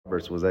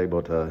Roberts was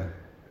able to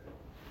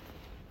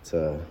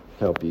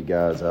help you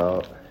guys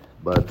out.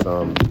 But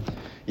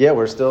yeah,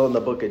 we're still in the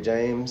book of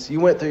James. You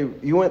went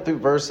through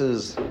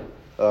verses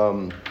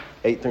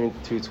 18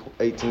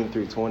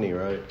 through 20,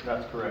 right?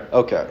 That's correct.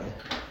 Okay.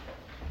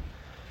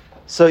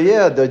 So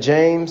yeah, the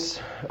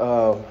James,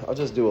 I'll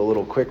just do a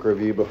little quick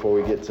review before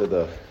we get to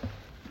the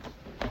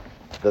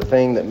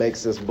thing that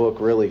makes this book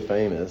really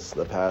famous.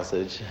 The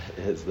passage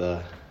is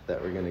that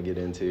we're going to get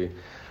into.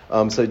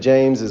 So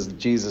James is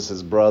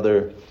Jesus'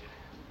 brother,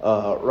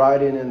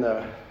 writing in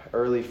the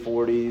early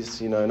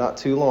 40s, not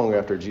too long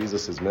after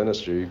Jesus'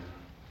 ministry.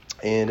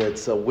 And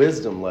it's a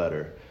wisdom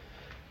letter.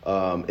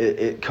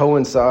 It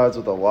coincides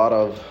with a lot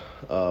of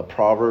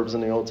proverbs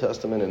in the Old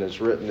Testament, and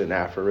it's written in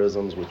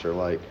aphorisms, which are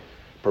like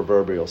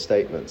proverbial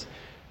statements.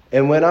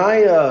 And when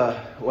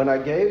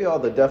I gave y'all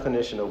the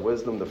definition of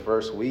wisdom the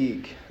first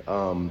week,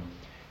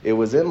 it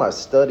was in my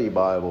study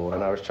Bible,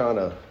 and I was trying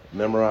to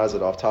memorize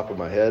it off the top of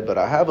my head. But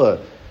I have a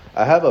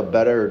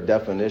better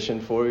definition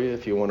for you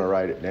if you want to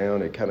write it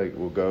down. It kind of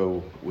will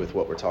go with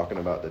what we're talking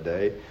about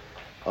today.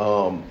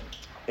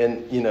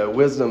 And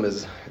wisdom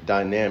is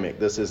dynamic.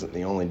 This isn't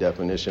the only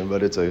definition,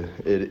 but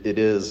it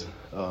is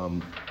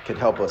can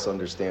help us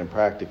understand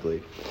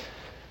practically.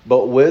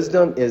 But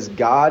wisdom is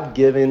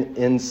God-given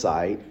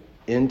insight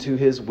into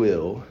His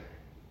will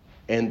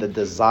and the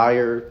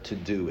desire to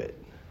do it.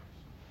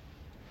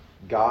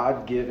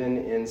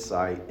 God-given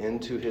insight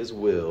into His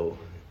will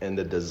and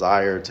the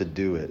desire to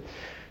do it.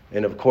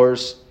 And of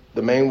course,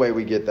 the main way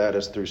we get that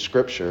is through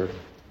Scripture.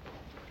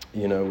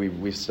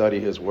 We study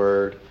His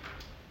Word.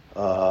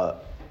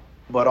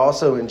 But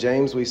also in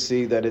James, we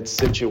see that it's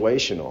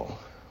situational.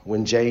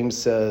 When James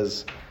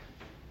says,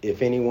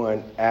 if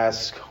anyone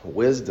asks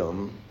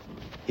wisdom,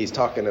 he's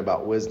talking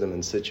about wisdom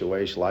in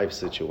life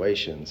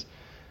situations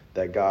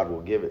that God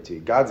will give it to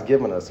you. God's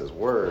given us His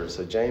Word.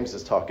 So James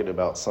is talking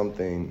about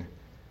something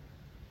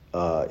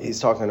he's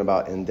talking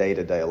about in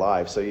day-to-day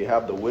life. So you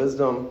have the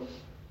wisdom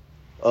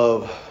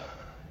of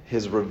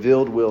His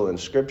revealed will in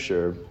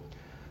Scripture,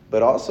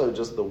 but also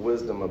just the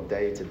wisdom of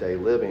day-to-day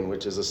living,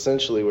 which is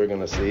essentially, we're going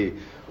to see,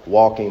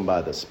 walking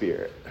by the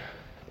Spirit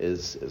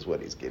is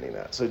what he's getting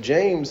at. So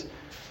James,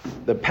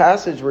 the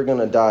passage we're going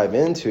to dive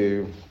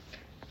into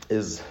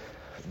is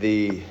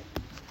the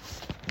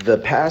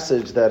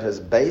passage that has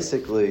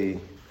basically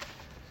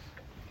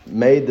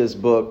made this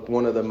book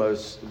one of the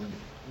most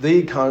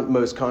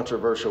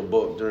controversial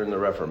book during the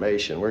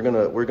Reformation.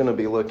 We're gonna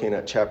be looking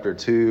at chapter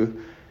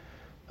 2,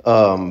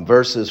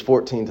 verses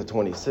 14 to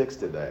 26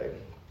 today,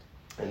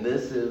 and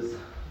this is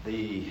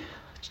the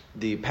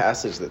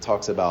passage that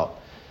talks about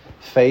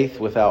faith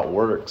without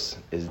works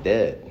is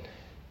dead.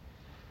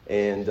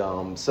 And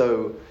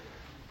so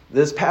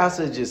this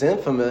passage is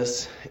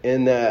infamous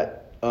in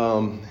that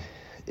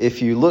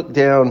if you look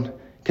down,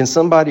 can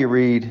somebody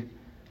read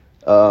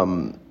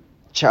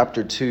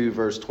chapter 2,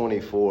 verse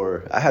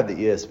 24? I have the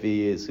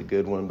ESV, it's a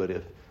good one, but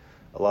if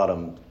a lot of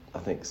them, I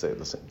think, say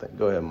the same thing.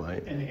 Go ahead,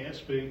 Mike. In the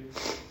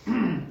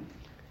ESV,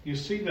 you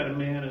see that a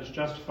man is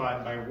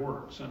justified by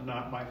works and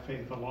not by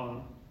faith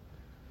alone.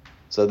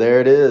 So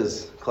there it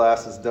is.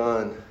 Class is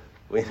done.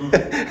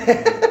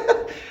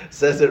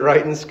 Says it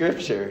right in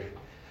Scripture.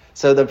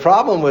 So the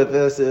problem with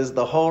this is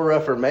the whole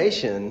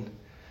Reformation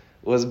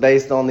was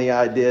based on the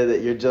idea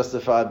that you're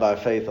justified by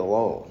faith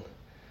alone.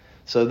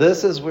 So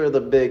this is where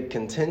the big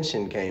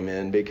contention came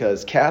in,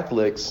 because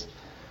Catholics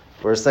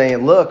were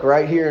saying, look,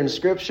 right here in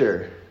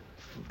Scripture,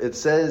 it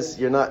says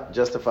you're not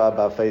justified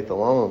by faith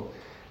alone.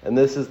 And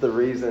this is the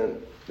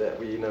reason that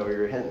we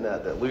were hinting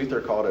at, that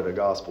Luther called it a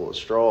gospel of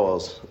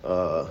straws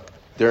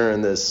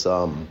during this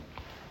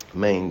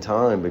main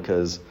time,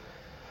 because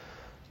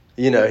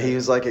he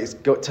was like,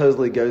 it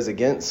totally goes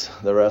against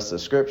the rest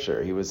of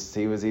Scripture. He was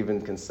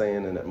even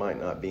saying, and it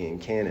might not be in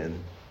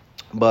canon,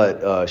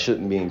 but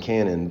shouldn't be in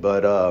canon.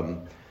 But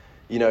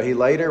he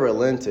later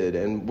relented,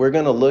 and we're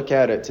going to look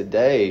at it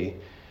today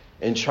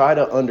and try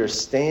to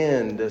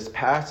understand this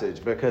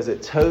passage, because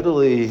that's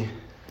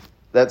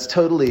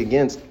totally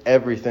against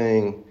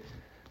everything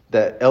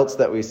else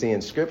that we see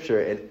in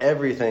Scripture and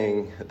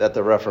everything that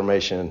the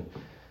Reformation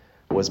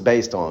was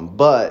based on.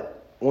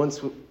 But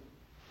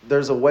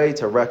there's a way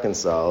to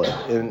reconcile it.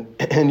 And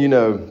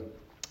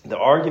the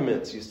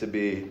arguments used to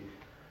be,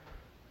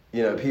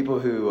 people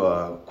who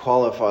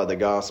qualify the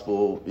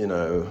gospel,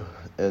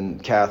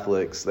 and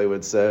Catholics, they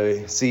would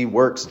say, see,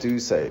 works do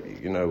save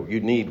you. You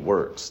need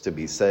works to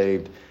be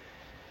saved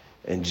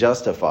and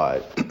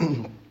justified.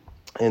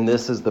 And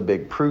this is the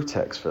big proof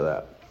text for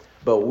that.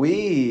 But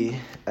we,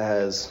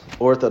 as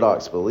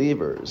Orthodox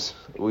believers,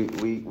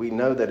 we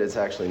know that it's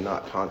actually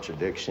not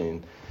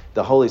contradiction.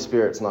 The Holy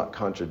Spirit's not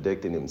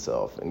contradicting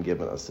Himself in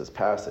giving us this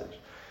passage.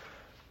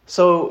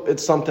 So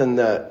it's something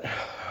that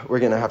we're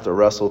going to have to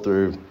wrestle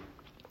through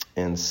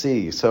and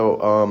see.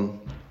 So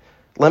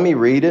let me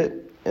read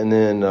it, and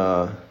then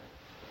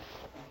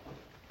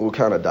we'll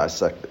kind of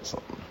dissect it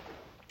something.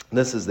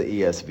 This is the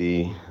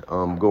ESV,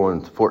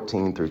 going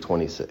 14 through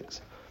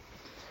 26.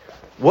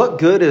 What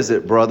good is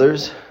it,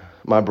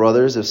 my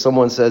brothers, if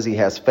someone says he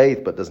has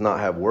faith but does not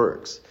have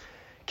works?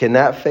 Can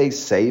that faith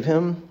save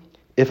him?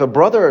 If a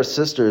brother or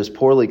sister is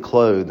poorly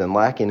clothed and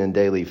lacking in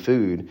daily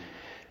food,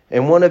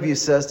 and one of you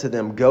says to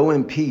them, "Go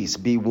in peace,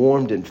 be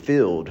warmed and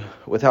filled,"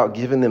 without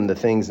giving them the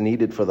things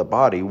needed for the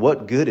body,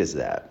 what good is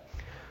that?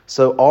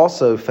 So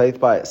also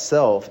faith by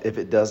itself, if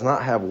it does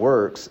not have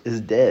works,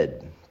 is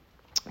dead.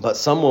 But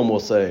someone will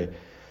say,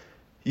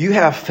 "You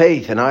have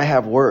faith and I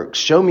have works.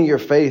 Show me your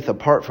faith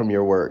apart from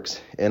your works,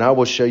 and I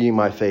will show you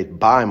my faith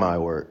by my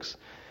works.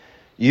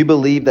 You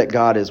believe that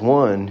God is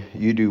one,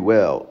 you do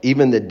well.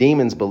 Even the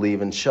demons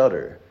believe and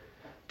shudder.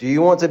 Do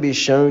you want to be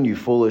shown, you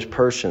foolish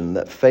person,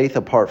 that faith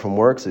apart from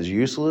works is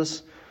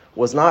useless?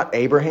 Was not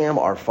Abraham,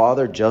 our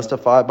father,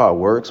 justified by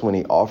works when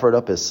he offered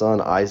up his son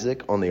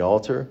Isaac on the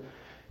altar?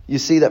 You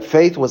see that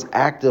faith was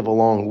active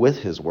along with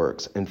his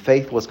works, and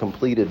faith was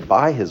completed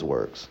by his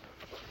works.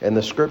 And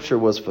the scripture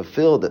was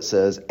fulfilled that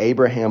says,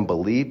 Abraham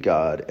believed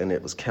God, and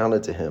it was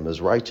counted to him as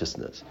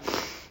righteousness.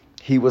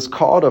 He was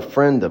called a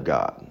friend of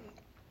God.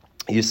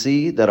 You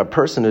see that a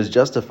person is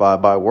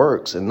justified by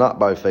works and not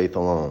by faith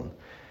alone.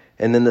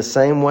 And in the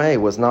same way,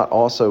 was not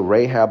also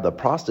Rahab the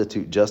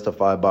prostitute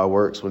justified by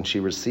works when she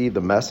received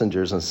the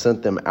messengers and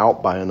sent them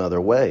out by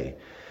another way?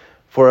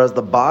 For as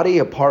the body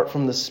apart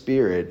from the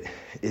spirit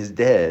is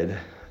dead,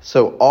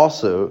 so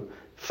also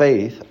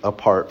faith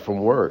apart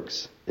from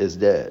works is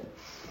dead.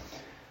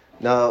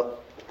 Now,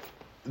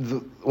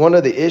 one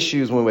of the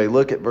issues when we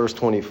look at verse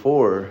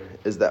 24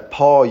 is that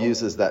Paul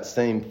uses that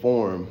same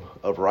form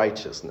of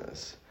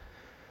righteousness.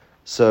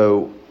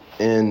 So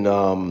in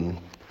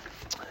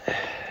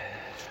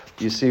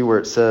you see where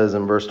it says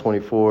in verse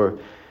 24,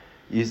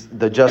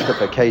 the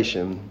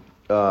justification,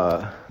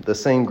 the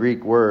same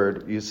Greek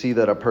word, you see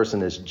that a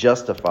person is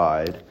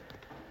justified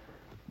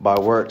by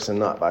works and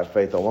not by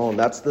faith alone.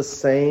 That's the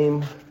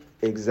same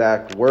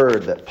exact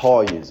word that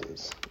Paul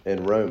uses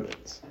in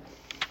Romans.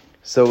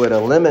 So it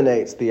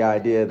eliminates the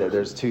idea that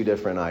there's two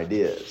different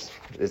ideas.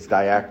 It's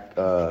diakasu.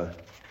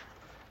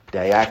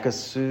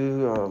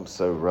 I'm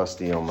so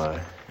rusty on my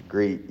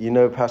Greek. You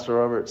know, Pastor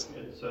Roberts?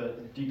 It's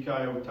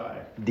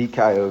dikaiotai.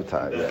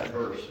 Dikaiotai, That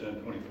verse in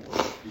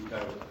 24.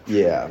 Dikaiotai.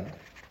 Yeah.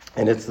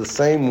 And it's the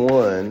same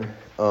one.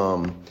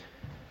 I'll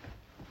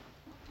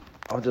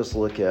just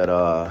look at,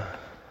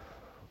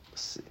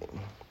 let's see.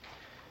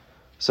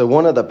 So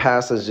one of the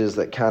passages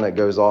that kind of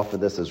goes off of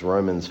this is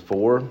Romans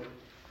 4.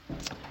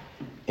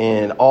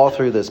 And all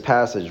through this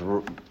passage,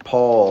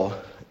 Paul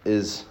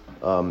is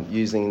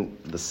using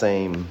the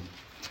same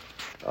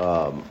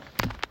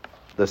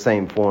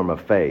form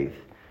of faith.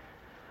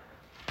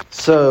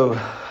 So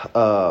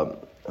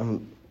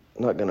I'm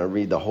not going to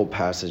read the whole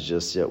passage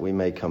just yet. We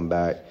may come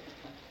back.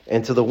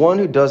 And to the one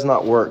who does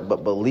not work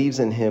but believes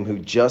in him who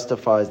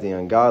justifies the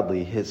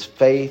ungodly, his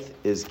faith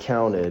is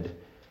counted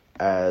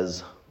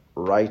as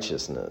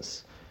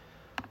righteousness.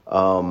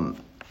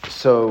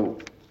 So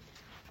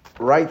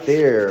right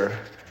there,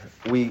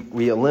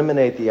 we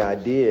eliminate the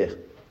idea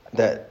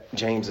that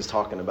James is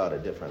talking about a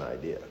different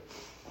idea.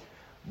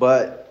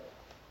 But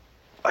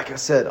like I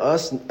said,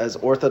 us as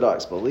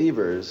Orthodox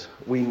believers,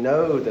 we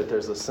know that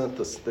there's a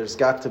synthesis. There's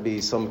got to be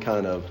some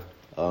kind of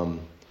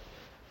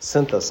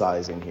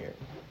synthesizing here.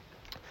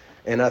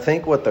 And I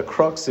think what the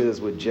crux is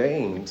with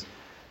James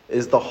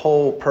is the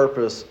whole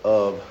purpose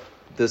of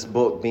this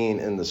book being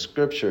in the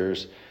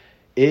scriptures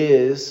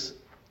is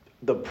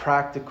the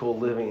practical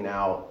living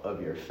out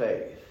of your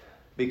faith.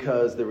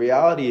 Because the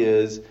reality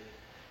is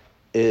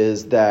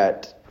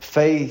that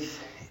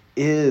faith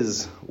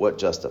is what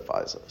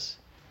justifies us.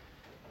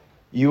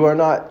 You are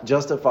not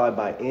justified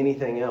by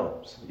anything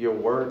else. Your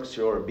works,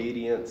 your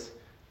obedience,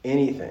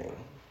 anything.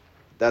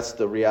 That's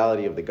the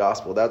reality of the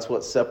gospel. That's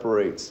what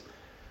separates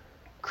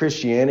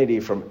Christianity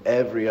from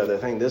every other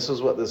thing. This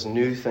is what this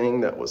new thing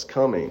that was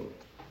coming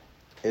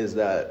is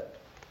that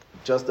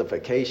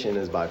justification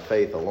is by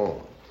faith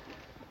alone.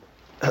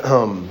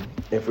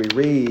 If we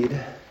read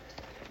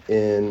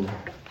in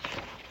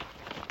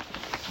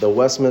the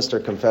Westminster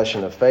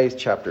Confession of Faith,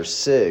 chapter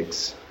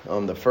 6,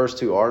 the first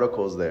two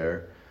articles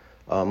there,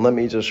 let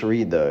me just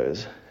read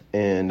those.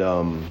 And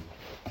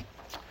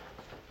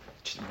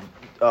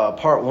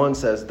part 1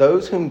 says,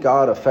 "Those whom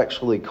God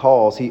effectually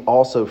calls, he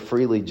also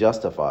freely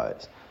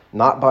justifies,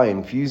 not by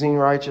infusing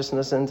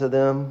righteousness into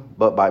them,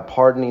 but by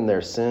pardoning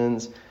their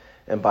sins,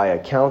 and by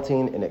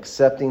accounting and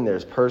accepting their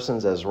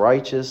persons as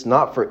righteous,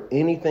 not for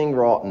anything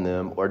wrought in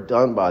them or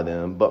done by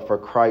them, but for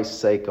Christ's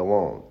sake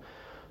alone,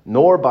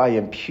 nor by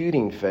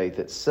imputing faith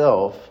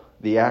itself,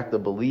 the act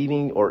of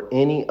believing, or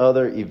any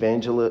other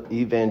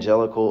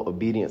evangelical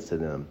obedience to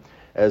them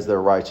as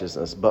their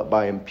righteousness, but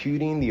by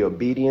imputing the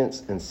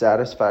obedience and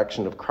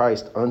satisfaction of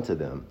Christ unto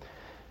them,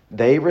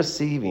 they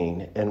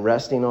receiving and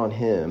resting on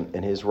him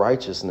and his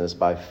righteousness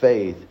by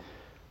faith,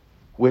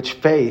 which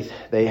faith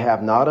they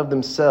have not of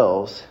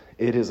themselves,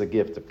 it is a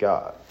gift of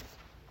God."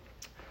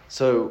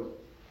 So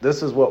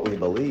this is what we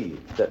believe,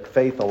 that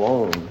faith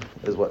alone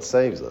is what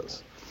saves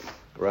us,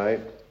 right?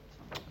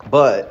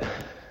 But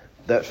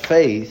that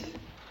faith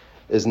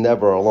is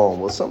never alone.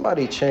 Will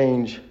somebody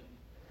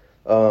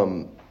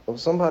will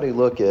somebody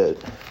look at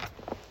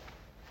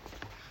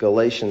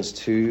Galatians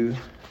 2,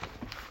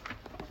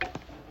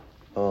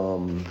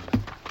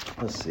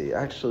 Let's see.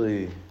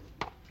 Actually,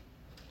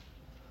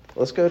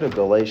 let's go to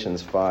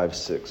Galatians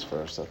 5:6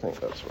 first. I think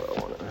that's where I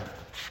want to.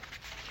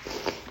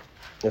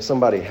 If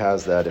somebody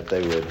has that, if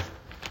they would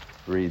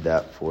read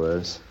that for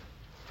us.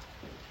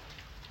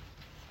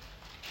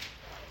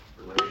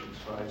 Galatians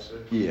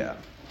 5:6. Yeah.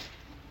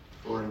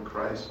 For in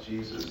Christ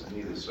Jesus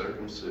neither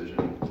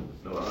circumcision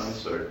nor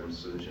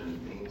uncircumcision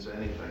means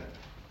anything,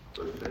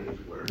 but faith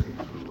working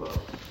through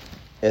love.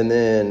 And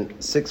then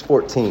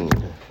 6:14,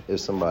 if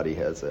somebody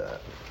has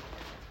that.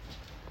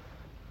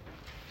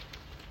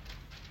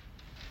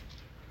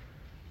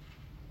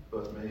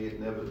 But may it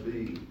never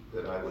be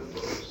that I would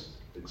boast,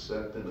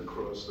 except in the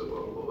cross of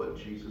our Lord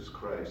Jesus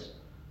Christ,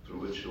 through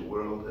which the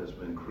world has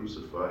been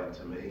crucified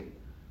to me,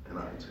 and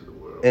I to the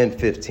world. And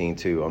 15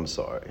 too, I'm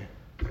sorry.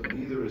 For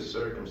neither is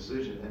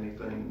circumcision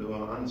anything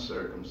nor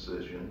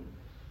uncircumcision,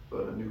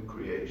 but a new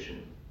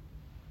creation.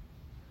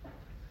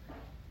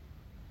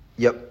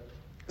 Yep.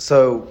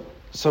 So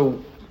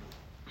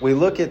we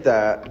look at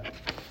that,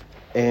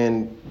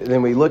 and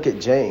then we look at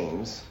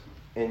James,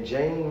 and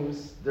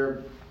James,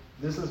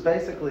 this is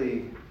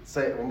basically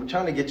I'm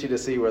trying to get you to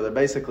see where they're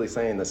basically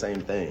saying the same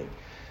thing.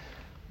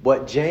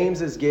 What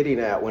James is getting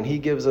at when he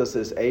gives us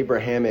this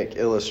Abrahamic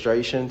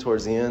illustration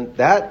towards the end,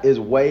 that is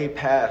way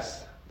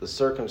past the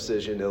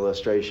circumcision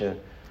illustration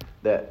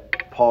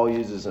that Paul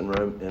uses in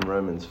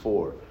Romans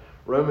 4.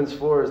 Romans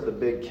 4 is the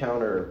big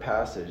counter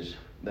passage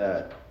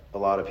that a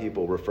lot of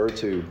people refer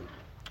to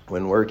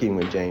when working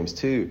with James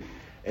 2.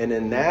 And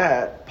in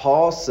that,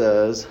 Paul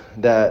says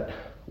that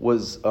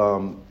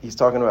he's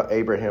talking about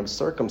Abraham's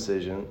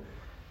circumcision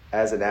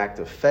as an act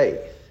of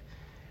faith.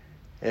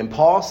 And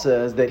Paul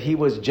says that he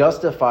was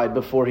justified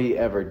before he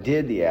ever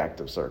did the act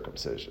of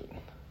circumcision.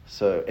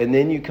 And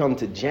then you come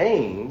to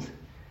James,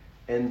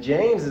 and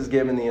James is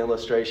given the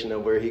illustration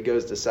of where he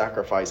goes to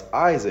sacrifice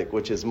Isaac,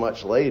 which is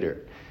much later.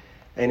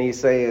 And he's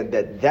saying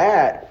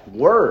that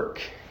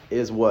work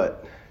is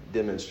what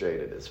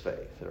demonstrated his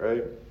faith,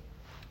 right?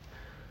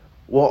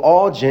 Well,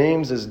 all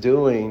James is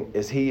doing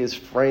is he's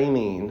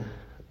framing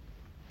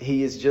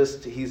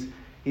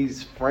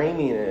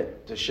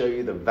it to show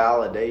you the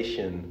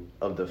validation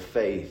of the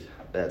faith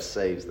that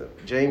saves them.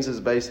 James is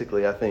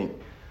basically, I think,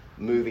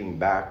 moving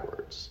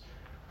backwards,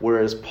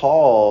 whereas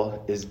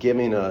Paul is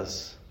giving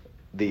us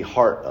the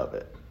heart of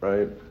it,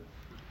 right?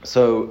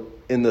 So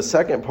in the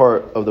second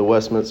part of the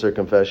Westminster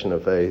Confession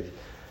of Faith,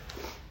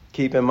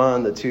 keep in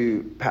mind the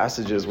two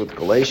passages with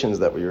Galatians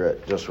that we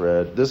just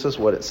read. This is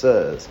what it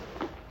says.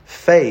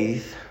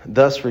 Faith,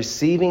 thus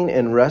receiving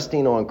and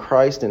resting on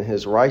Christ and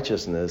his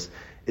righteousness,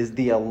 is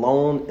the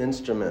alone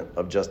instrument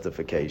of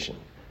justification.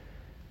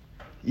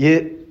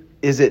 Yet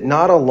it is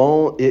not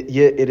alone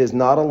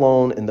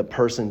in the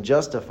person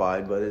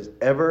justified, but is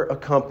ever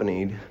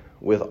accompanied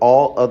with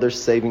all other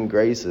saving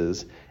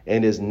graces,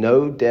 and is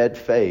no dead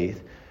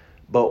faith,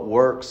 but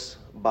works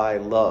by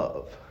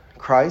love.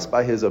 Christ,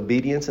 by his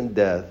obedience and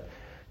death,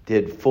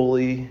 did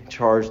fully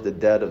charge the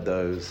debt of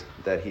those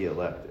that he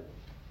elected.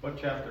 What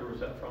chapter was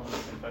that from in the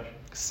confession?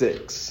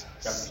 6.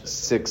 Chapter 6.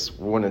 6,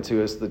 1 and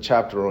 2. It's the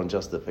chapter on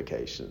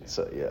justification.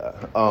 So, yeah.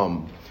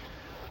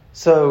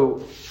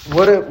 So,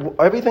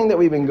 everything that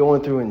we've been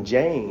going through in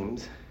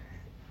James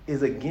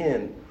is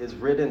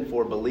written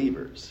for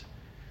believers.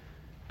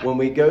 When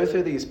we go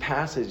through these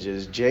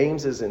passages,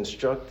 James is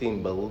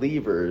instructing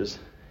believers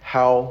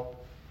how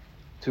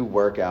to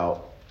work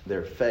out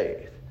their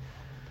faith.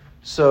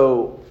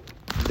 So,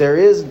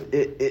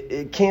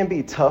 it can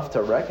be tough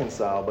to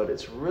reconcile, but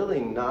it's really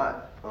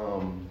not.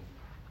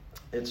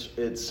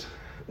 It's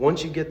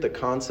once you get the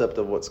concept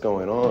of what's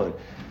going on,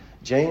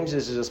 James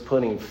is just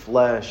putting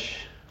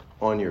flesh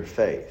on your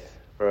faith,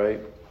 right?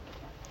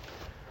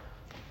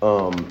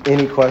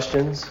 Any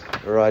questions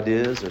or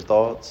ideas or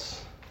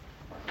thoughts?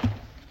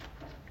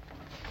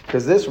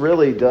 Because this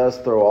really does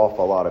throw off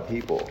a lot of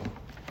people,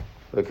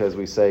 because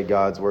we say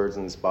God's word's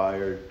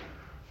inspired,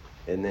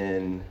 and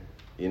then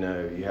you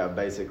have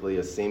basically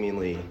a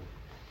seemingly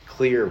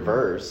clear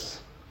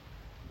verse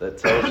that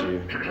tells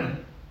you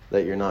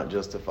that you're not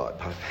justified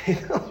by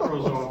faith.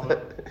 throws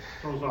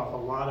off a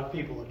lot of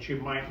people that you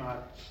might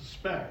not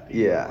suspect.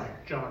 Yeah.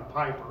 Like John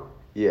Piper.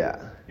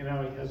 Yeah. He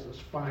has this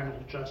final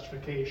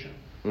justification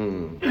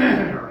Mm.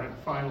 or a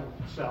final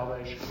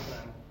salvation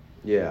thing.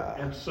 Yeah.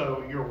 And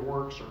so your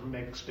works are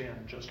mixed in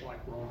just like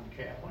Roman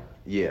Catholic.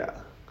 Yeah.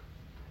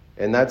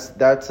 And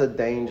that's a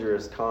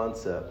dangerous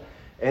concept.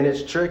 And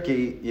it's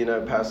tricky,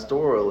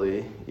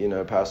 pastorally,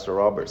 Pastor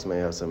Roberts may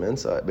have some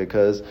insight,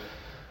 because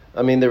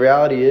the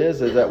reality is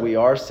that we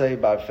are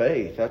saved by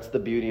faith. That's the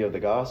beauty of the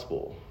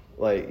gospel.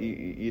 Like,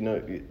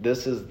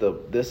 this is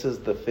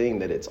the thing,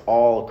 that it's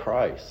all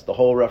Christ. The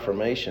whole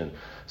Reformation,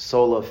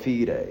 sola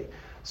fide,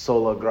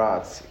 sola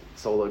gratia,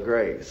 sola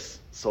grace,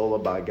 sola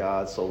by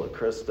God, sola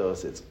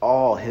Christos. It's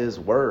all his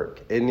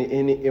work.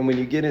 And when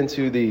you get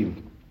into the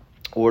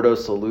Ordo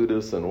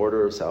Salutis and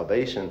Order of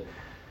Salvation,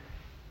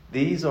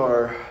 these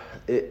are,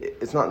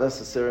 it's not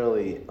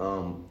necessarily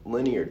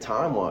linear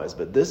time-wise,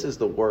 but this is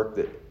the work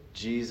that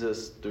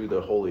Jesus, through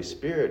the Holy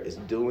Spirit, is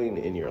doing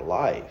in your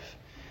life.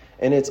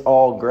 and it's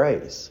all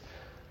grace.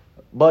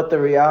 But the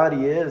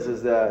reality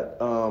is that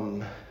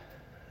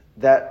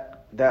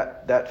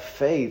that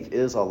faith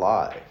is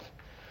alive.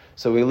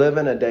 So we live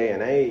in a day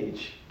and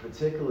age,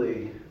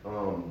 particularly,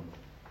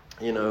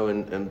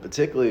 and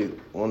particularly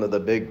one of the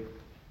big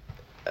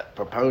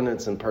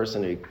proponents and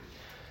person who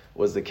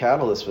was the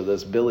catalyst for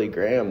this, Billy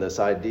Graham, this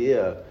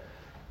idea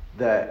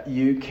that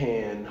you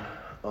can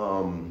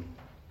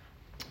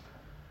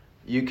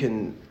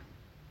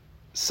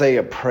say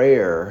a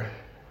prayer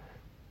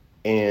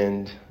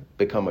and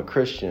become a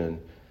Christian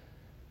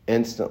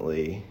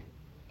instantly,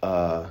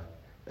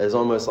 as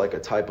almost like a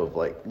type of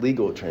like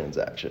legal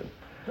transaction.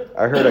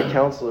 I heard a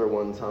counselor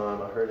one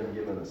time, I heard him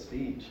giving a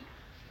speech,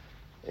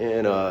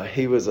 and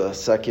he was a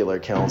secular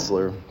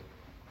counselor,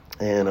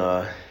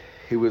 and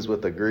he was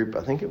with a group,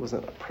 I think it was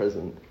in a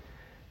prison.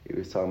 He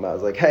was talking about, I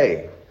was like,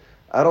 hey,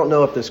 I don't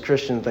know if this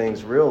Christian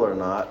thing's real or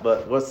not,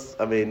 but what's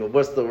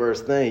the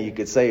worst thing? You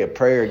could say a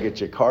prayer,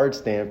 get your card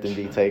stamped, and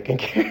be taken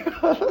care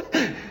of.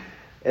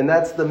 And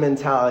that's the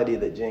mentality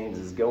that James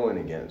is going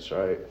against,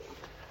 right?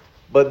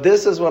 But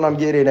this is what I'm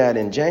getting at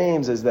in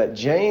James, is that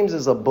James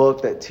is a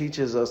book that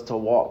teaches us to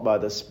walk by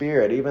the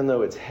Spirit, even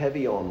though it's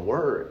heavy on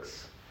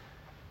works.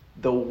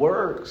 The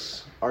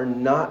works are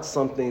not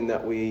something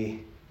that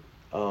we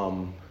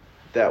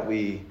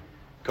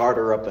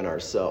garner up in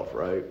ourselves,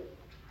 right?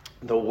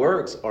 The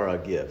works are a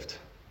gift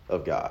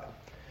of God.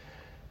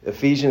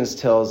 Ephesians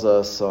tells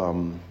us,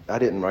 I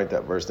didn't write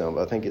that verse down,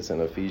 but I think it's in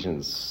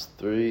Ephesians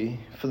 3.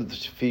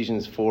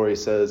 Ephesians 4, he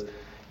says,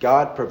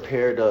 God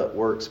prepared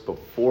works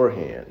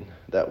beforehand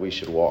that we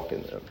should walk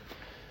in them.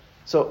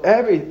 So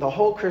the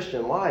whole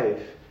Christian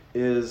life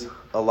is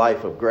a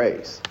life of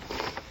grace.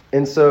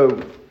 And so,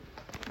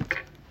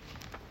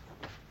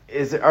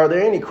 are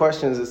there any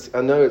questions?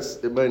 I know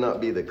it may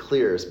not be the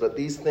clearest, but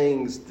these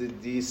things, do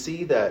you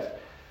see that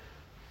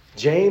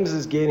James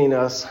is getting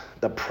us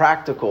the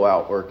practical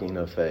outworking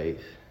of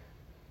faith?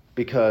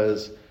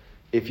 Because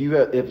if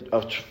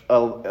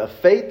a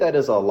faith that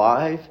is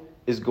alive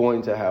is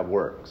going to have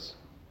works.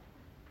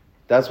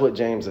 That's what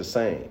James is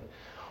saying.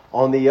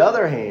 On the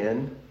other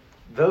hand,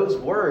 those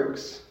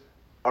works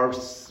are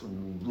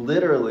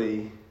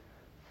literally,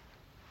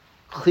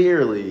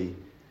 clearly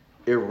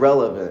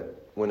irrelevant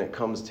when it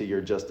comes to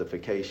your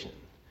justification.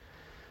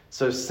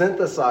 So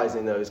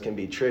synthesizing those can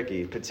be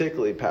tricky,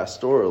 particularly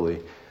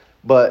pastorally.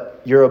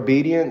 But your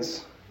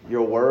obedience,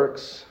 your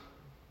works,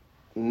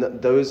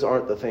 those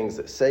aren't the things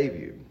that save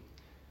you,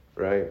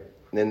 right?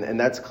 And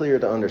that's clear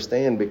to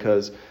understand,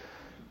 because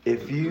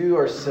if you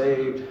are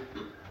saved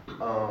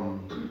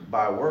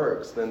by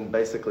works, then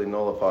basically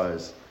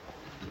nullifies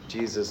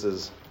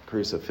Jesus'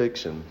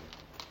 crucifixion.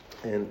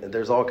 And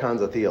there's all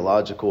kinds of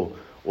theological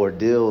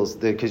ordeals,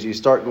 because you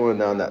start going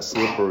down that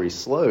slippery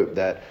slope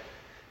that,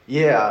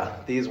 yeah,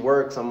 these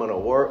works I'm going to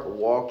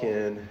walk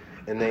in,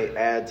 and they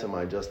add to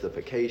my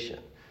justification.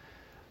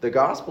 The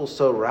gospel's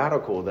so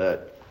radical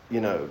that,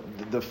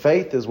 the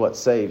faith is what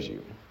saves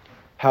you.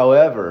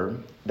 However,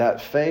 that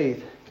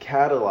faith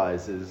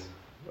catalyzes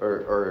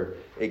or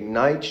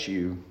ignites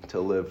you to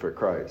live for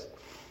Christ.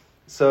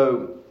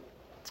 So,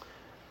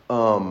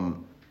 where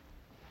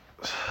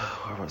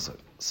was it?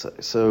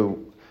 So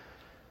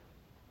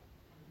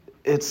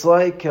it's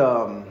like,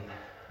 there's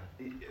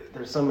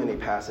so many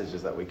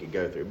passages that we could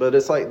go through, but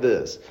it's like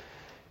this.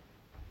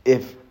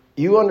 If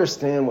you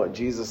understand what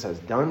Jesus has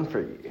done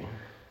for you,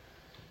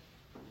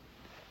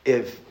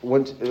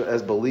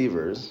 as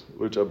believers,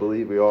 which I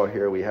believe we all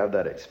here, we have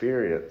that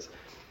experience,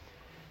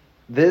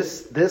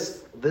 this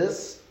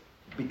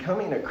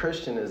becoming a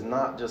Christian is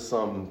not just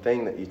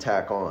something that you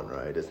tack on,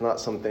 right? It's not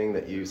something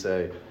that you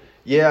say,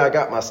 yeah, I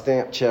got my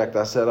stamp checked.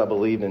 I said I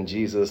believed in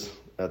Jesus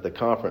at the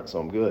conference, so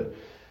I'm good.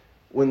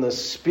 When the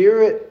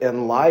Spirit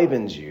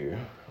enlivens you,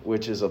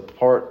 which is a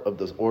part of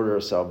the order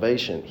of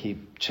salvation, he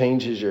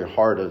changes your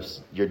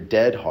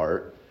dead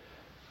heart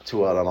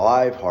to an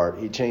alive heart.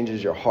 He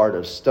changes your heart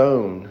of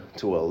stone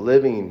to a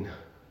living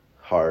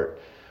heart.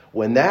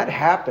 When that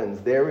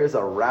happens, there is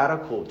a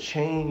radical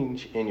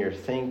change in your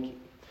thinking.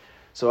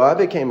 So I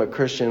became a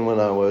Christian when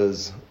I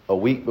was a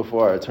week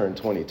before I turned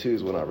 22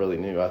 is when I really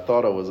knew.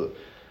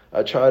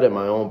 I tried in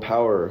my own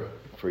power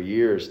for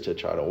years to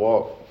try to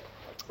walk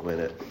with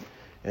it.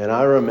 And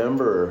I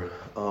remember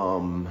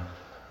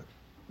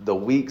the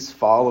weeks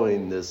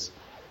following this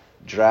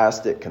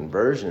drastic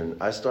conversion,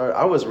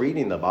 I was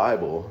reading the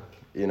Bible,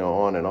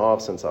 on and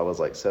off since I was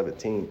like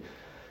 17.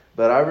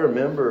 But I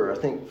remember, I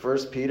think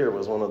 1 Peter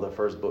was one of the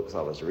first books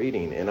I was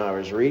reading. And I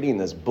was reading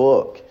this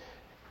book,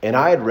 and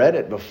I had read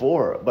it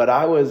before, but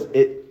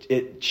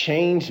it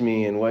changed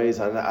me in ways.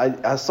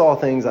 I saw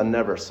things I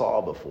never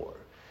saw before,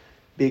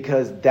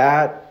 because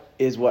that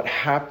is what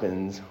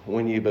happens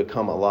when you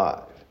become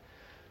alive.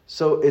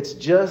 So it's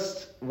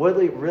just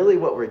really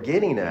what we're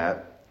getting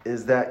at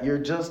is that you're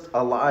just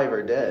alive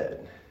or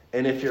dead.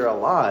 And if you're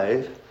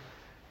alive,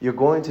 you're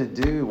going to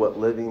do what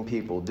living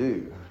people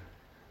do,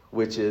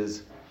 which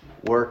is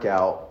work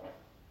out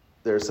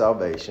their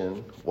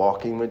salvation,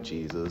 walking with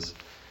Jesus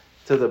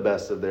to the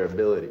best of their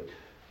ability,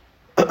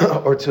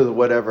 or to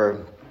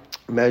whatever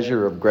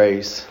measure of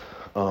grace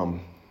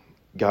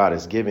God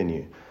has given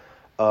you.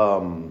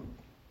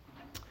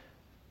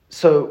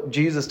 So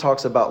Jesus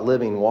talks about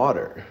living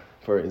water,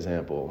 for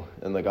example,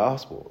 in the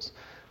Gospels.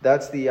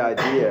 That's the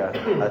idea,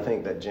 I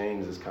think, that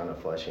James is kind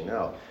of fleshing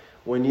out.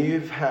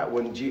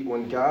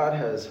 When God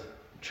has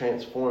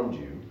transformed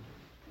you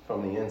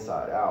from the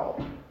inside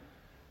out,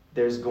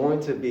 there's going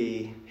to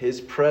be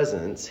his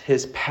presence,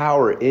 his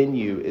power in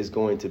you is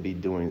going to be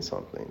doing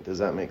something. Does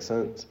that make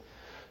sense?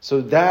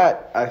 So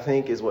that, I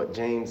think, is what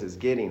James is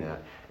getting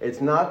at. It's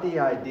not the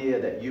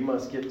idea that you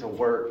must get to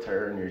work to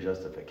earn your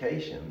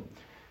justification.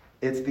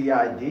 It's the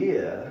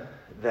idea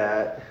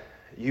that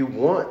you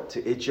want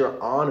to, it's your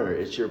honor,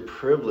 it's your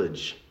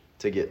privilege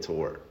to get to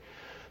work.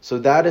 So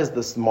that is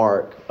the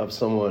mark of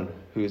someone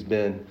who's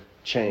been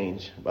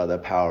changed by the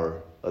power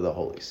of the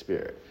Holy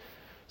Spirit.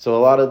 So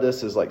a lot of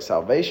this is like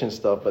salvation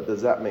stuff, but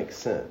does that make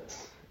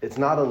sense? It's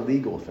not a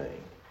legal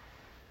thing.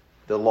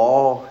 The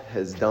law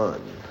has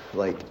done.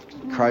 Like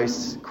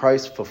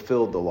Christ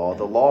fulfilled the law.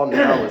 The law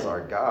now is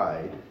our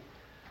guide.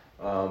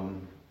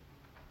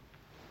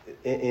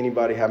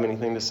 Anybody have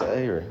anything to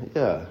say? Or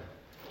yeah.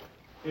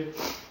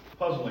 It's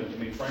puzzling to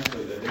me,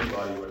 frankly, that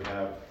anybody would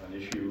have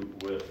an issue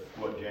with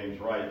what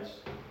James writes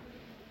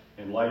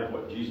in light of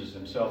what Jesus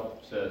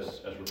himself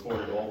says as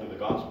recorded all through the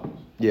Gospels.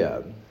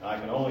 Yeah. I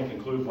can only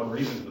conclude one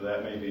reason for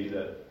that may be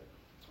that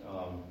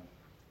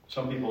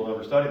some people who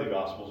never study the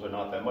Gospels are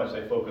not that much.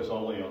 They focus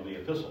only on the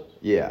epistles.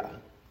 Yeah.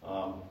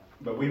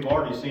 But we've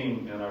already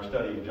seen in our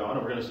study of John,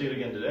 and we're going to see it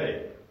again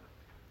today,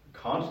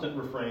 constant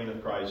refrain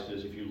of Christ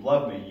is, if you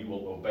love me, you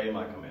will obey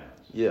my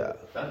commands. Yeah.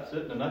 That's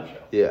it in a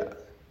nutshell. Yeah.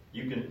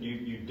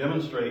 You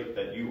demonstrate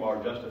that you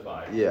are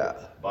justified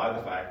by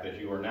the fact that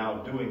you are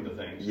now doing the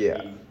things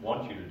that he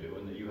wants you to do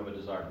and that you have a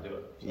desire to do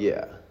it. So.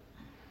 Yeah.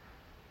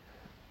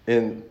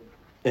 And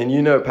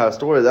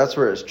Pastor, that's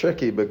where it's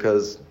tricky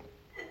because,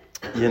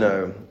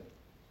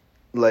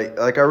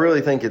 like I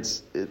really think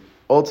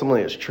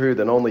ultimately it's true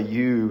that only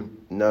you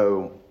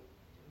know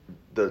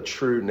the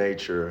true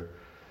nature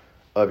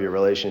of your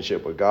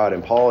relationship with God.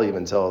 And Paul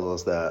even tells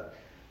us that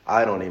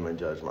I don't even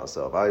judge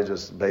myself. I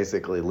just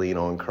basically lean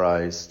on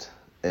Christ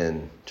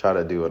and try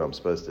to do what I'm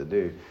supposed to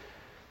do.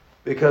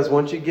 Because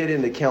once you get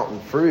into counting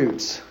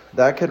fruits,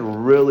 that could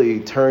really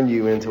turn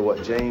you into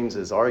what James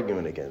is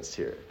arguing against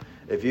here.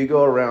 If you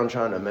go around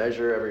trying to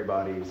measure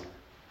everybody's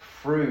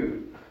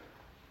fruit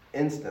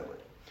instantly,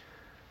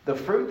 the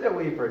fruit that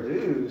we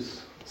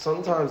produce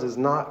sometimes is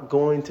not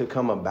going to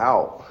come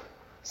about.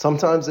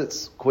 Sometimes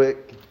it's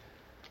quick,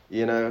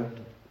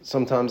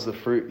 sometimes the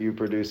fruit you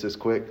produce is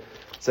quick.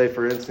 Say,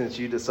 for instance,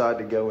 you decide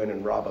to go in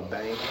and rob a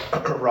bank,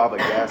 rob a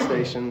gas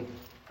station.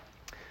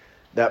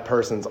 That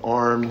person's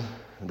armed.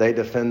 They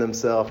defend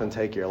themselves and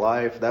take your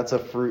life. That's a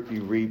fruit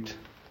you reaped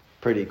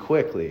pretty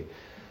quickly.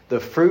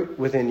 The fruit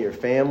within your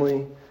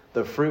family,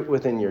 the fruit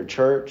within your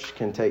church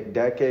can take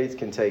decades,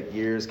 can take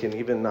years, can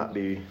even not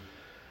be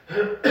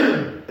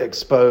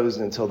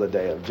exposed until the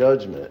day of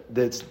judgment.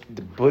 That's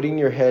putting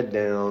your head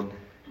down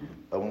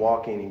and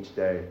walking each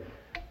day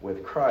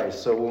with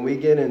Christ. So when we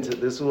get into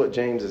this is what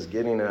James is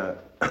getting at.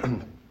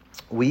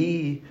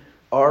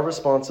 Our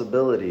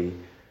responsibility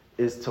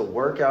is to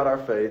work out our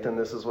faith, and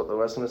this is what the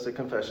Westminster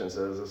Confession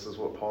says. This is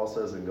what Paul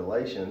says in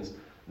Galatians.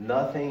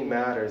 Nothing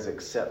matters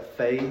except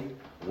faith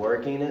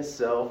working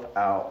itself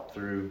out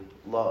through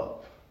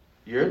love.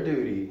 Your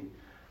duty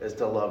is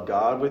to love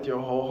God with your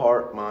whole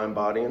heart, mind,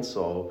 body, and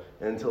soul,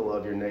 and to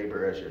love your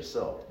neighbor as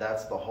yourself.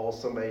 That's the whole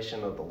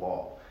summation of the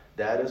law.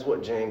 That is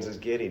what James is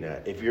getting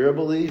at. If you're a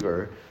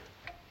believer,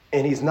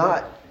 and he's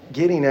not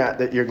getting at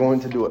that you're going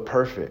to do it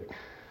perfect,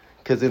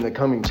 because in the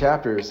coming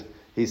chapters,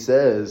 he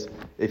says,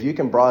 if you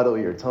can bridle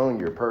your tongue,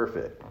 you're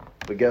perfect.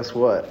 But guess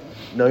what?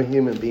 No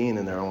human being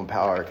in their own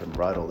power can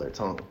bridle their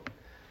tongue.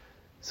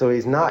 So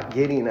he's not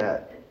getting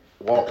at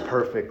walk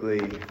perfectly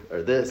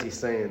or this. He's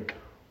saying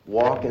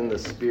walk in the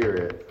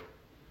Spirit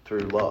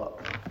through love.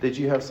 Did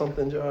you have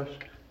something, Josh?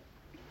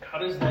 How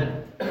does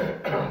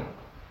that...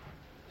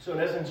 So in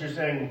essence, you're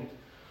saying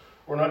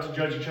we're not to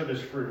judge each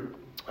other's fruit,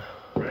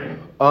 right?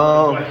 Do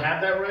I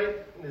have that right?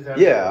 Is that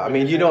yeah, I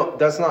mean, you don't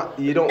want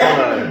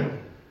to...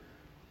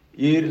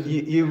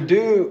 You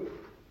do...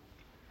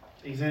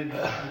 He said,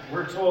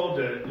 we're told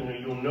that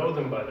you'll know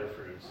them by their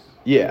fruits.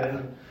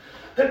 Yeah.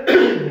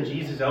 And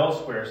Jesus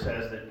elsewhere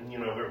says that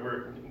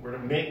we're to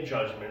make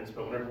judgments,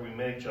 but whenever we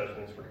make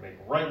judgments, we're to make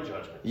right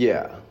judgments.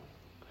 Yeah.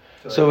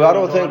 So I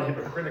don't think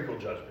non-hypocritical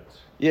judgments.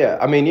 Yeah,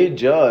 I mean you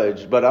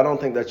judge, but I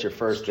don't think that's your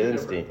first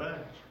instinct.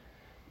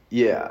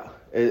 Yeah.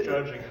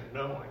 Judging and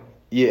knowing.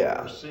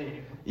 Yeah. Or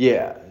seeing.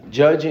 Yeah.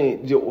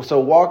 Judging.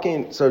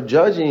 So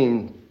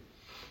judging.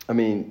 I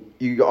mean,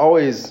 you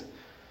always,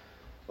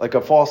 like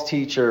a false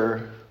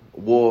teacher,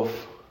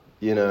 wolf,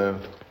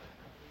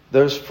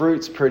 those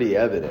fruit's pretty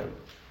evident.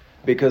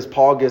 Because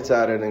Paul gets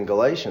at it in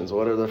Galatians.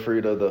 What are the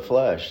fruit of the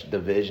flesh?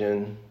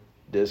 Division,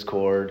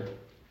 discord,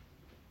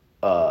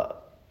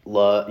 idolatry,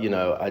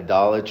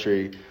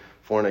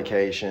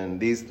 fornication,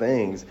 these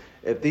things.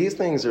 If these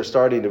things are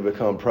starting to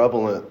become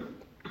prevalent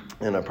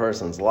in a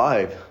person's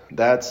life,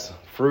 that's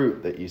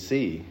fruit that you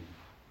see.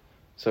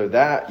 So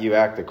that you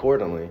act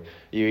accordingly.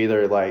 You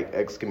either like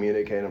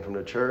excommunicate them from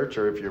the church,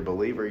 or if you're a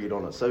believer, you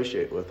don't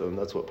associate with them.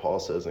 That's what Paul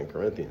says in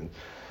Corinthians.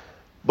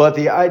 But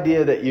the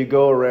idea that you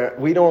go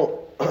around,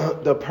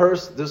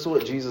 this is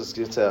what Jesus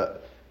gets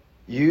at.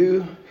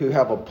 You who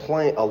have a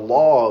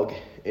log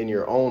in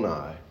your own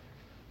eye,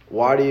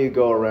 why do you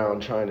go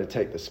around trying to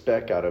take the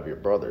speck out of your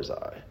brother's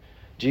eye?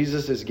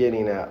 Jesus is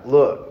getting at,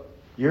 look,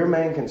 your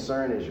main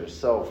concern is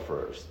yourself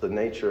first, the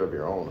nature of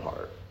your own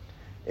heart.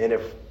 And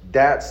if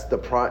that's the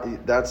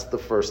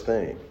first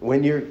thing.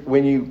 When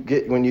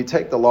you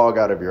take the log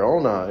out of your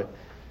own eye,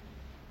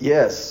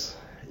 yes,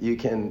 you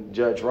can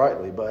judge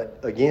rightly. But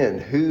again,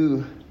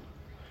 who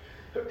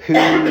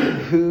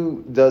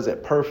does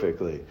it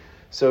perfectly?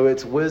 So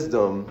it's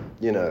wisdom,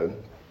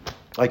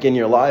 like in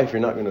your life,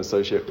 you're not going to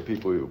associate with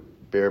people who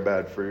bear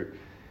bad fruit.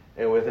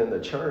 And within the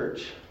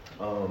church,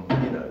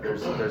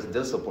 there's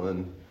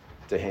discipline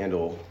to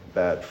handle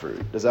bad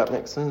fruit. Does that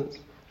make sense?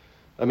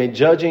 I mean,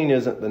 judging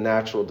isn't the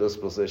natural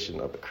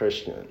disposition of a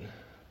Christian.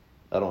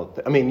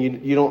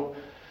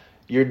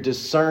 You're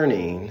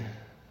discerning,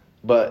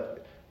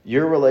 but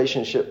your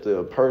relationship to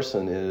a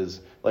person is,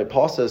 like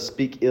Paul says,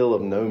 speak ill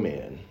of no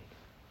man.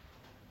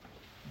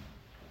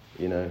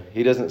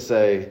 He doesn't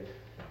say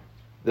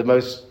the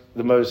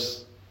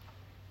most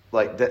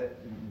like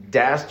that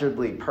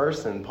dastardly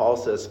person. Paul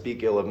says,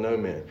 speak ill of no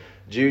man.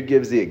 Jude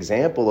gives the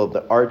example of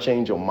the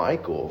archangel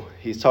Michael.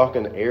 He's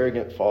talking to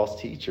arrogant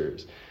false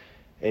teachers.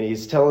 And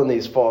he's telling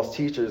these false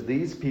teachers,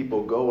 these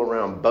people go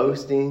around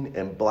boasting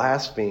and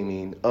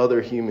blaspheming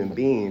other human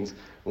beings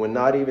when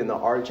not even the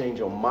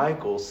archangel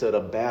Michael said a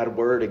bad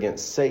word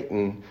against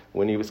Satan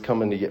when he was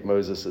coming to get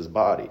Moses'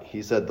 body.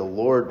 He said, the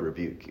Lord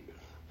rebuke you.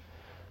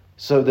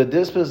 So the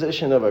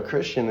disposition of a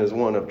Christian is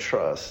one of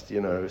trust,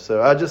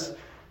 So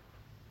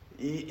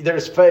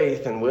there's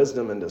faith and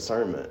wisdom and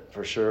discernment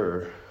for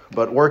sure.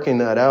 But working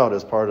that out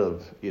is part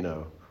of,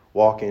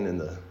 walking in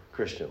the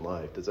Christian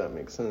life. Does that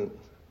make sense?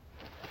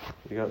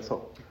 You got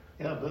something?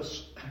 Yeah,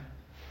 this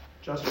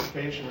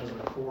justification is a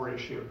core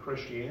issue of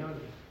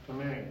Christianity to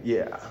me.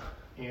 Yeah.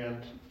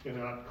 And, it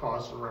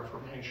caused the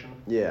Reformation.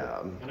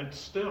 Yeah. And it's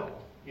still,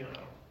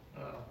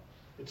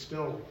 it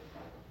still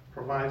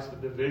provides the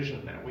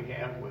division that we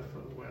have with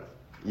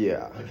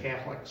the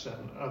Catholics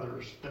and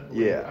others.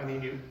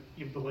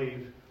 You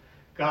believe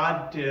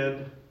God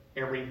did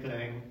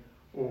everything,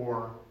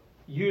 or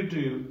you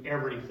do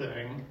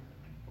everything,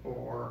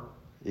 or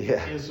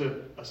is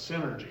it a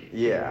synergy?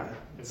 Yeah,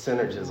 it's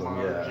synergism,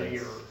 or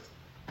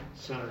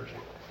synergy.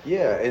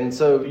 Yeah, and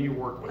so... Do you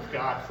work with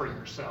God for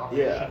your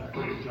salvation,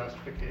 for your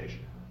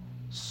justification?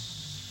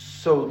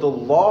 So the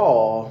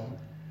law,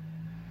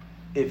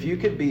 if you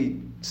could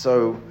be...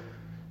 So,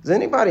 does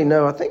anybody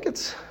know? I think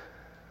it's...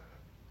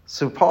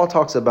 So Paul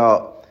talks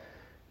about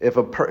if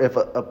a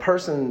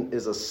person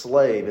is a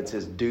slave, it's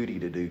his duty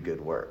to do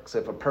good works.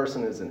 If a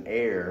person is an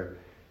heir,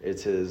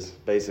 it's his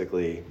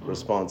basically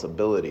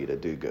responsibility to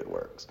do good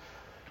works.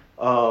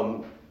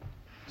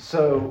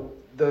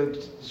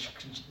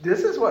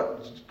 This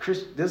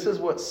is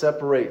what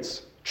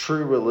separates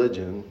true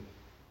religion,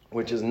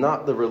 which is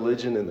not the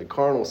religion in the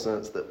carnal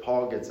sense that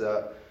Paul gets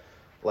at,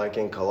 like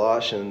in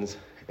Colossians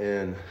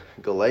and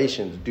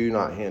Galatians. Do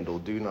not handle,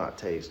 do not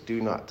taste,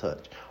 do not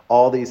touch.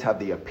 All these have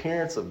the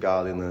appearance of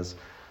godliness,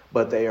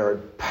 but they are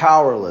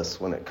powerless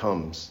when it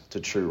comes to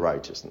true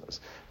righteousness.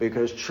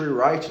 Because true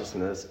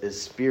righteousness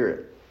is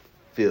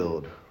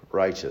spirit-filled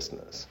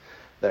righteousness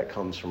that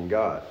comes from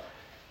God.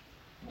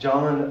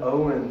 John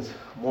Owen's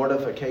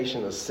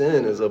Mortification of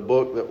Sin is a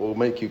book that will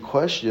make you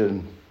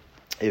question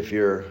if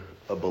you're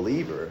a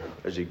believer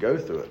as you go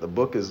through it. The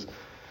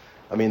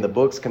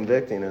book's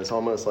convicting. It's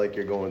almost like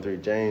you're going through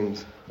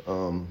James,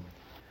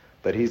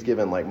 but he's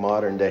given like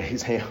modern day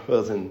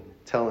examples and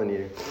telling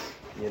you,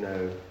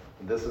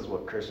 this is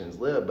what Christians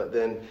live. But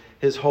then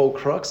his whole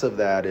crux of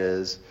that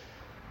is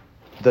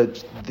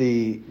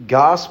the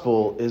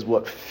gospel is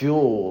what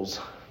fuels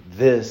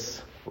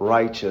this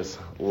righteous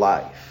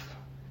life.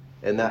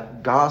 And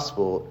that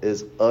gospel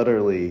is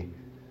utterly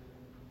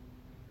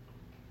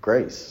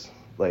grace.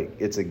 Like,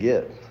 it's a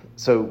gift.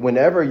 So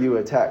whenever you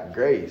attack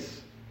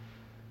grace,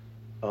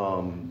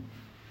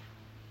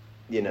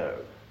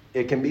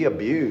 it can be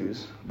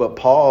abused, but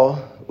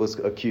Paul was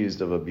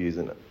accused of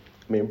abusing it.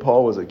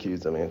 Paul was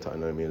accused of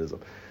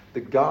antinomianism.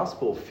 The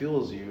gospel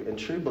fuels you, and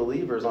true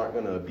believers aren't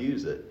going to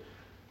abuse it.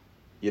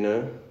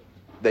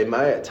 They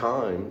may at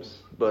times,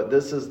 but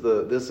this is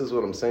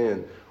what I'm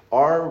saying.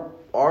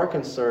 Our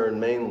concern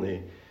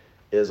mainly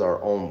is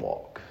our own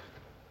walk.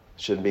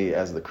 Should be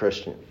as the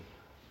Christian.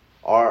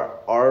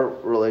 Our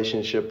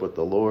relationship with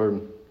the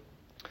Lord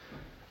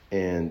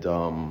and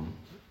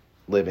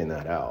living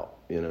that out,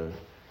 And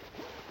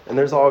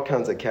there's all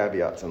kinds of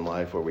caveats in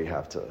life where we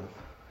have to,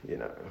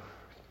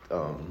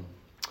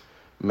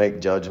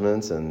 make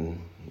judgments and,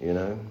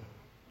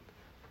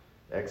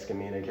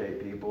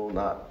 excommunicate people.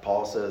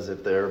 Paul says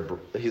if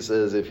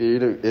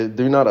you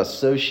do not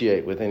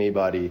associate with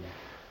anybody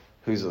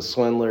who's a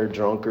swindler,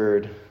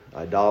 drunkard,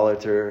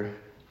 idolater,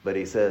 But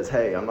he says,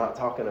 hey, I'm not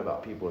talking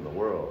about people in the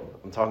world.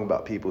 I'm talking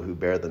about people who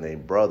bear the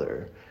name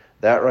brother.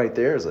 That right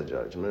there is a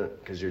judgment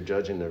because you're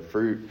judging their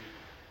fruit.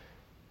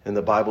 And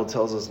the Bible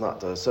tells us not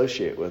to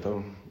associate with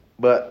them.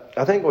 But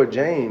I think what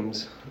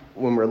James,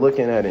 when we're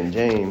looking at in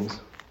James,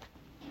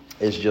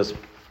 is just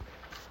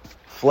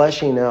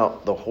fleshing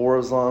out the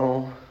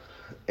horizontal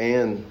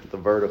and the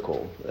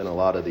vertical in a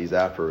lot of these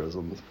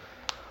aphorisms.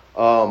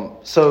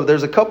 So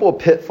there's a couple of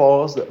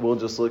pitfalls that we'll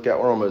just look at.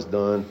 We're almost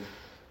done.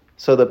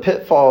 So the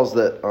pitfalls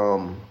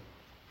that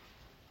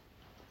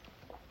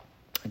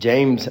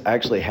James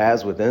actually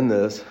has within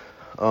this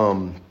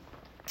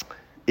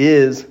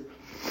is,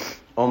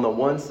 on the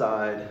one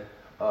side,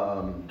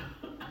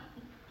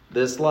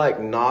 this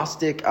like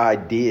Gnostic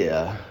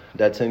idea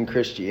that's in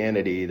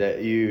Christianity,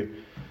 that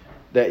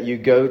you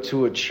go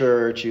to a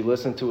church, you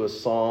listen to a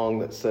song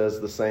that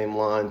says the same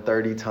line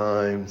 30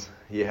 times,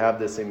 you have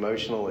this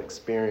emotional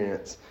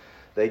experience,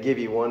 they give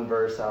you one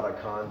verse out of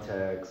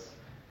context,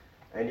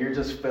 and you're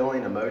just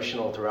feeling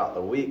emotional throughout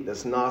the week.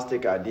 This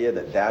Gnostic idea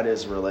that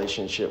is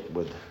relationship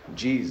with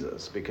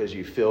Jesus because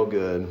you feel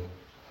good,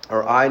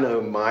 or I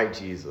know my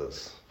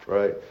Jesus,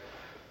 right?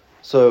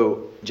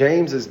 So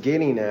James is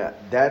getting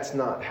at, that's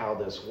not how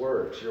this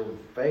works. Your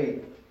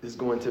faith is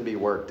going to be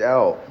worked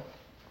out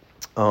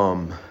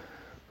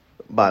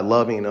by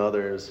loving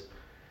others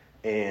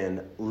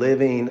and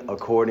living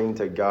according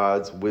to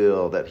God's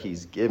will that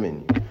he's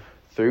given you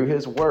through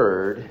his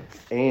word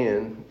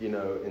and,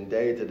 in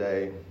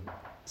day-to-day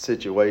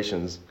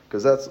situations,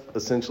 because that's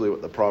essentially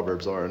what the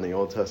Proverbs are in the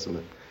Old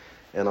Testament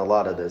and a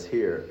lot of this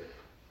here.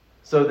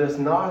 So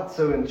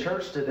in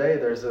church today,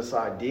 there's this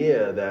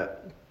idea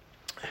that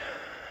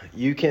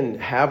you can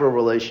have a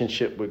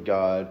relationship with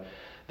God,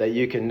 that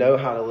you can know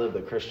how to live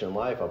the Christian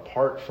life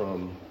apart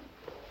from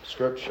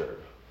Scripture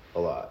a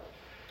lot.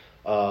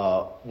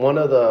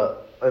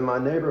 In my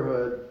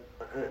neighborhood,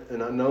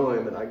 and I know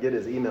him and I get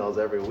his emails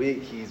every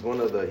week, he's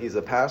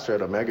a pastor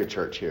at a mega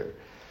church here.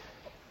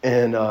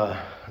 And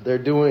they're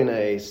doing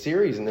a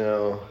series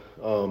now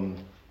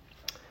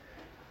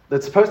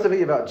that's supposed to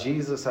be about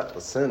Jesus at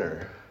the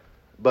center.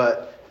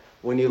 But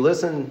when you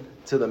listen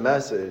to the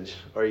message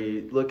or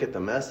you look at the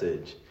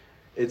message,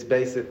 it's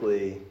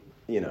basically,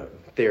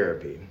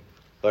 therapy,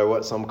 or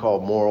what some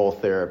call moral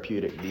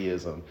therapeutic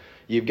deism.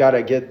 You've got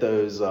to get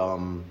those,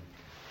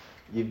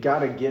 you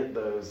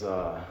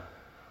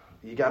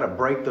got to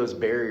break those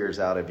barriers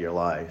out of your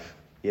life,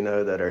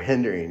 that are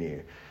hindering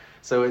you.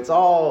 So it's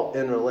all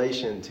in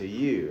relation to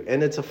you,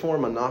 and it's a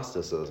form of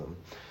Gnosticism.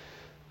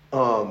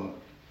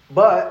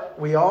 But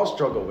we all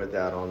struggle with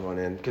that on one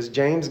end, because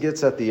James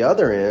gets at the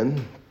other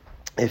end.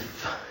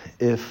 If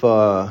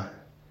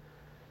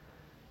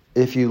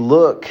you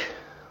look,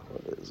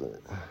 what is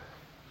it?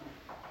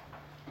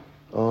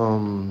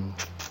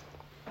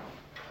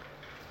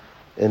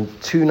 In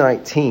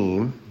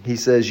 2:19, he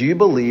says, "You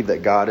believe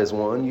that God is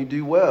one, you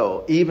do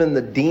well. Even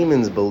the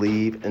demons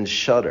believe and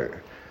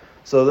shudder."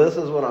 So this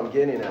is what I'm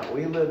getting at.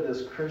 We live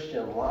this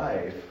Christian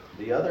life.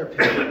 The other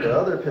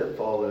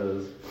pitfall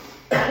is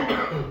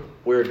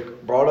we're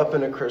brought up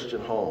in a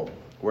Christian home.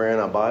 We're in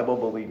a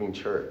Bible-believing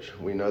church.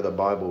 We know the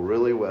Bible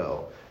really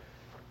well.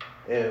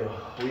 And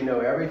we know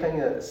everything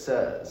that it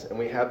says. And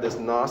we have this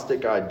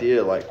Gnostic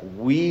idea like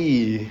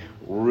we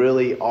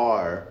really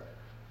are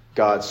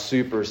God's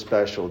super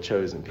special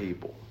chosen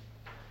people.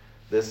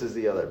 This is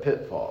the other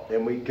pitfall.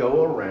 And we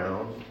go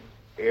around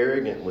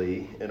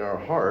arrogantly in our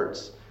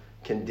hearts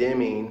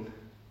condemning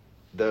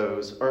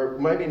those, or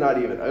maybe not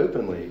even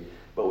openly,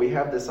 but we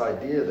have this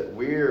idea that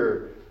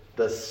we're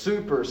the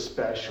super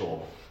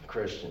special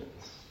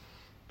Christians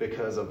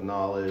because of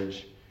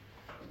knowledge.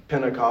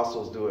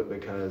 Pentecostals do it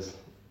because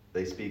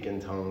they speak in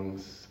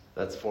tongues.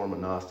 That's a form of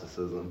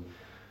Gnosticism.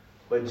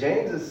 But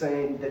James is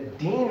saying that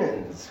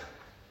demons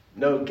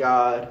know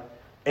God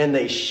and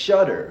they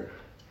shudder.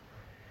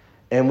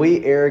 And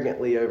we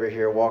arrogantly over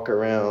here walk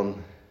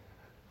around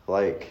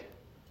like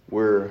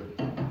we're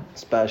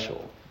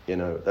special.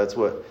 That's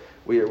what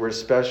we're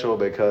special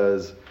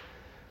because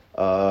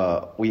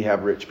we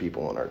have rich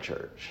people in our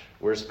church.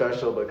 We're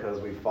special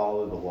because we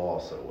follow the law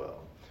so well.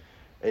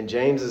 And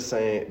James is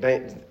saying,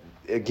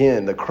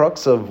 again, the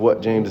crux of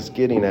what James is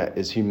getting at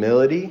is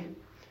humility.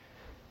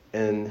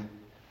 And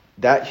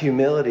that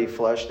humility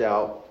fleshed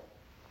out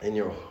in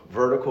your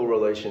vertical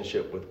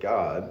relationship with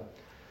God,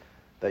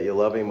 that you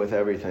love him with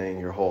everything,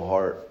 your whole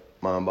heart,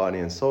 mind, body,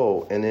 and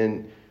soul, and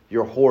in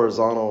your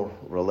horizontal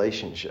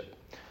relationship.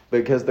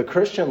 Because the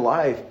Christian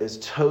life is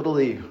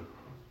totally,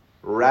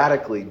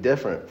 radically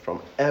different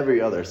from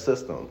every other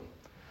system.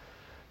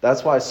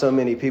 That's why so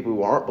many people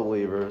who aren't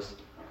believers,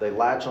 they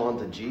latch on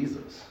to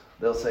Jesus.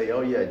 They'll say,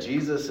 oh yeah,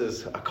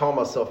 I call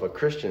myself a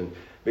Christian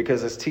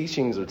because his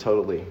teachings are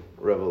totally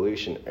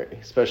revolutionary,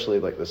 especially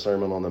like the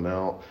Sermon on the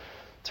Mount,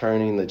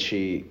 turning the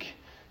cheek,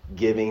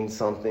 giving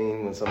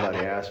something when somebody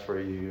asks for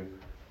you,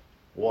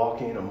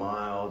 walking a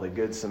mile, the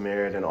Good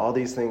Samaritan. All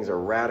these things are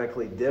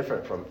radically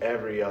different from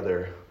every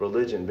other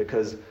religion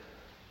because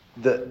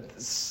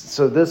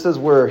so this is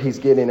where he's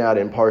getting at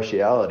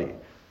impartiality.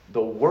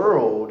 The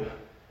world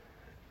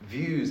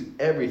views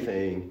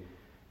everything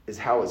is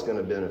how it's going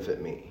to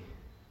benefit me.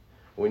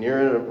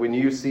 When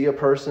you see a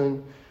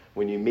person,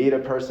 when you meet a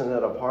person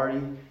at a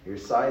party, you're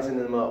sizing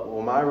them up.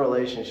 Will my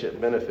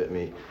relationship benefit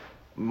me?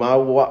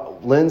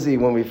 Lindsay,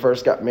 when we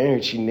first got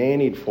married, she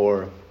nannied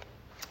for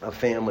a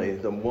family.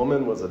 The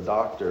woman was a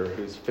doctor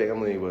whose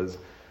family was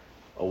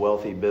a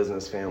wealthy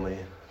business family.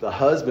 The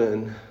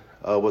husband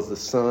was the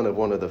son of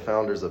one of the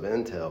founders of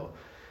Intel.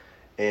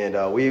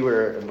 And we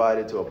were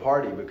invited to a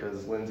party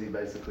because Lindsay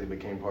basically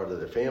became part of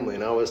their family.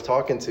 And I was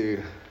talking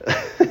to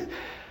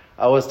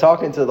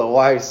the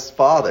wife's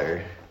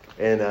father,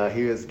 and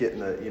he was getting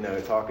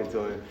talking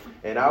to him.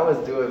 And I was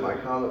doing my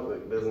comic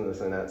book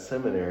business in that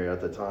seminary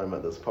at the time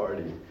at this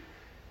party.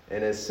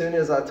 And as soon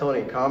as I told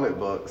him comic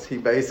books, he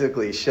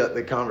basically shut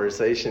the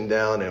conversation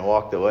down and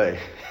walked away.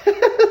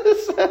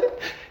 So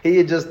he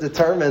had just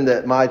determined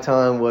that my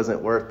time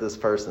wasn't worth this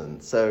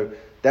person. So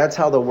that's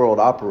how the world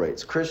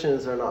operates.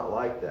 Christians are not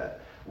like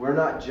that. We're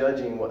not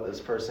judging what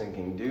this person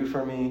can do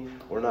for me.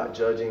 We're not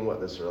judging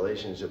what this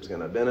relationship's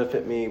going to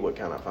benefit me, what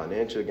kind of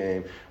financial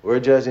gain.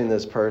 We're judging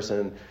this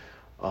person.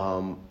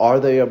 Are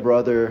they a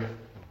brother?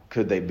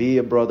 Could they be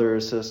a brother or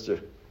sister?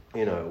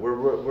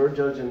 We're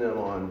judging them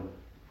on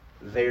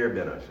their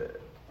benefit.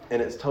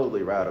 And it's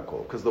totally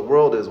radical because the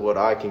world is what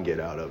I can get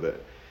out of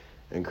it.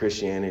 And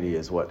Christianity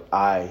is what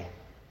how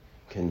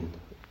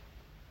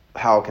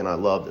can I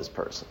love this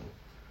person?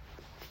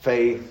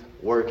 Faith,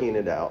 working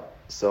it out,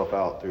 self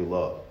out through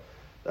love.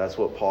 That's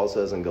what Paul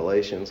says in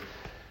Galatians.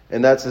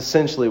 And that's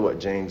essentially what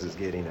James is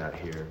getting at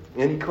here.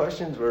 Any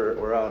questions?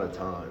 We're out of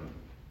time.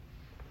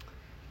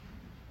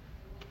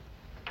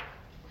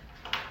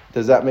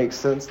 Does that make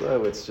sense,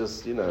 though? It's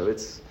just,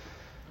 it's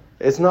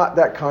not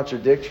that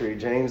contradictory.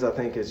 James, I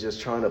think, is just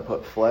trying to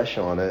put flesh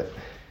on it.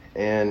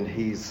 And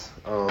he's,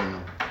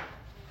 the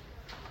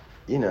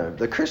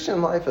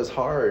Christian life is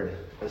hard,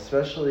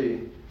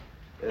 especially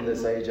in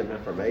this age of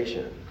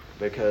information,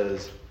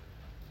 because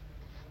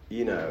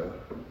you're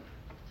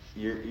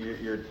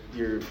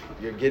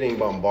getting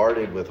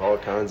bombarded with all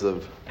kinds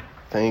of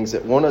things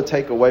that want to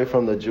take away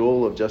from the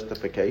jewel of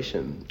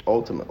justification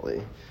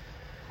ultimately.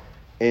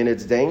 And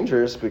it's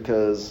dangerous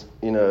because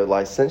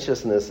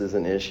licentiousness is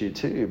an issue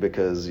too,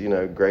 because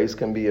grace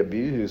can be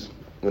abused.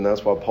 And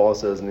that's why Paul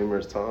says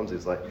numerous times,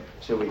 he's like,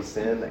 should we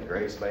sin that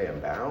grace may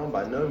abound?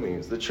 By no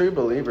means. The true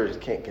believers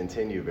can't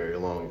continue very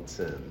long in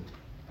sin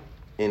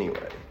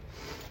anyway.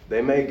 They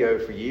may go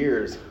for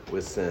years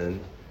with sin.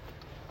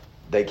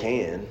 They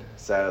can,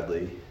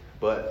 sadly,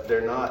 but they're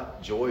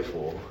not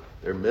joyful.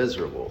 They're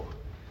miserable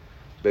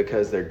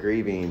because they're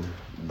grieving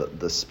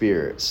the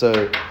Spirit.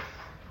 So,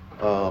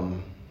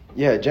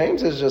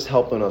 James is just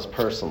helping us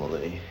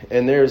personally.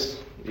 And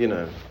there's,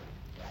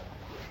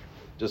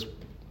 just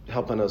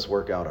helping us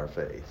work out our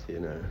faith,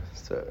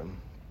 So,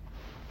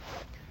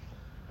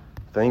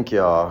 thank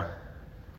y'all.